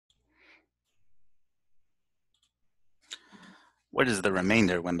What is the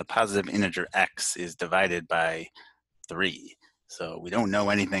remainder when the positive integer x is divided by 3? So we don't know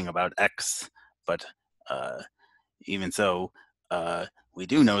anything about x, but even so, we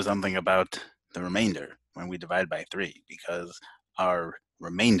do know something about the remainder when we divide by 3, because our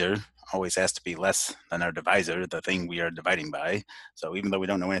remainder always has to be less than our divisor, the thing we are dividing by. So even though we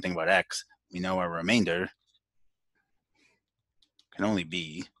don't know anything about x, we know our remainder can only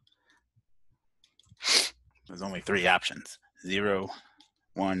be, there's only 3 options: 0,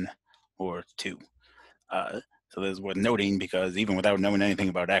 1, or 2. So this is worth noting, because even without knowing anything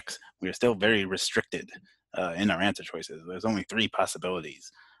about x, we are still very restricted in our answer choices. There's only 3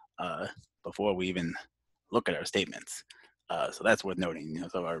 possibilities before we even look at our statements. So that's worth noting.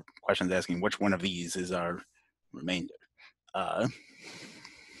 So our question is asking which one of these is our remainder.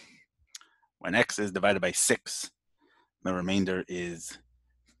 When x is divided by 6, the remainder is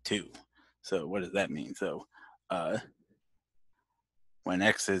 2. So what does that mean? So when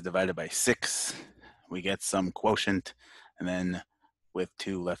x is divided by 6, we get some quotient, and then with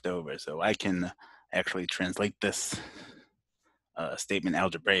 2 left over. So I can actually translate this statement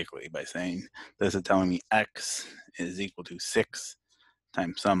algebraically by saying this is telling me x is equal to 6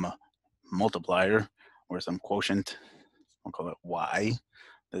 times some multiplier or some quotient. We'll call it y.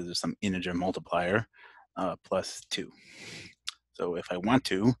 This is some integer multiplier plus 2. So if I want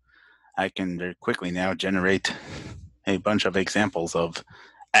to, I can very quickly now generate a bunch of examples of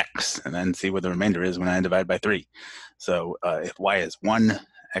x and then see what the remainder is when I divide by 3. So if y is 1,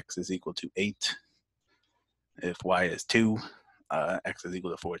 x is equal to 8. If y is 2, x is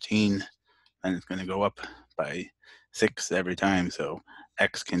equal to 14. And it's going to go up by 6 every time. So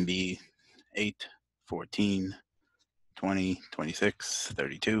x can be 8, 14, 20, 26,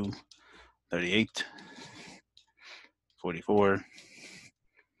 32, 38, 44,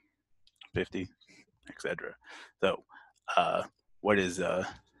 50, etc. So what is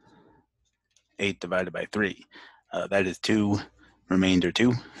 8 divided by 3? That is 2, remainder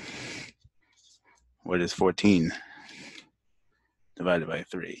 2. What is 14 divided by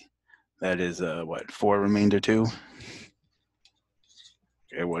 3? That is what, 4, remainder 2?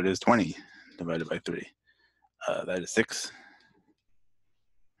 Okay, what is 20 divided by 3? That is 6,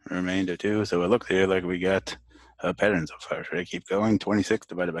 remainder 2. So it looks here like we got a pattern so far. Should I keep going? 26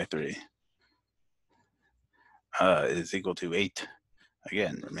 divided by 3 is equal to 8.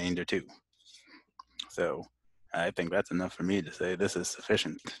 Again, remainder 2. So I think that's enough for me to say this is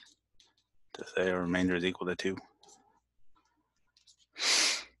sufficient to say our remainder is equal to 2.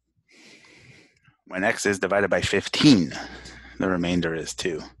 When x is divided by 15, the remainder is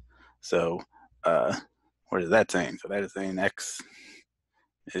 2. So what is that saying? So that is saying x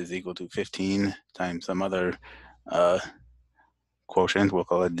is equal to 15 times some other quotient, we'll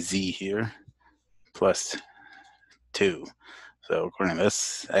call it z here, plus 2. So according to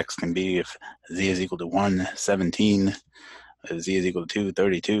this, x can be, if z is equal to 1, 17, if z is equal to 2,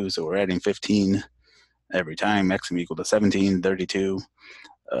 32. So we're adding 15 every time. X can be equal to 17, 32,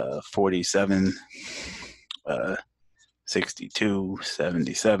 47, 62,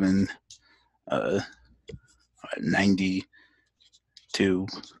 77, 92,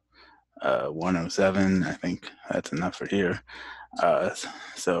 107. I think that's enough for here.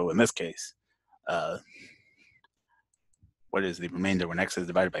 So in this case, what is the remainder when x is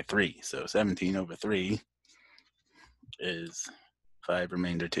divided by 3? So 17 over 3 is 5,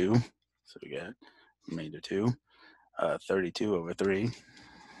 remainder 2. So we got remainder 2. 32 over 3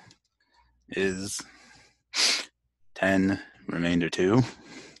 is 10, remainder 2.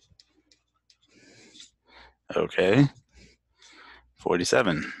 Okay.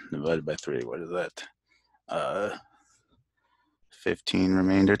 47 divided by 3, what is that? 15,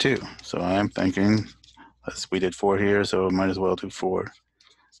 remainder 2. So I'm thinking, we did 4 here, so might as well do 4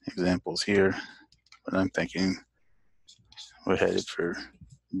 examples here. But I'm thinking we're headed for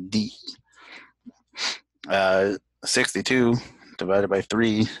D. 62 divided by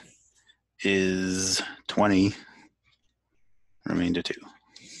 3 is 20, remainder 2. So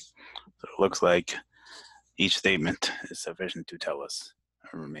it looks like each statement is sufficient to tell us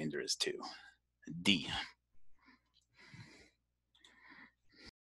our remainder is 2. D.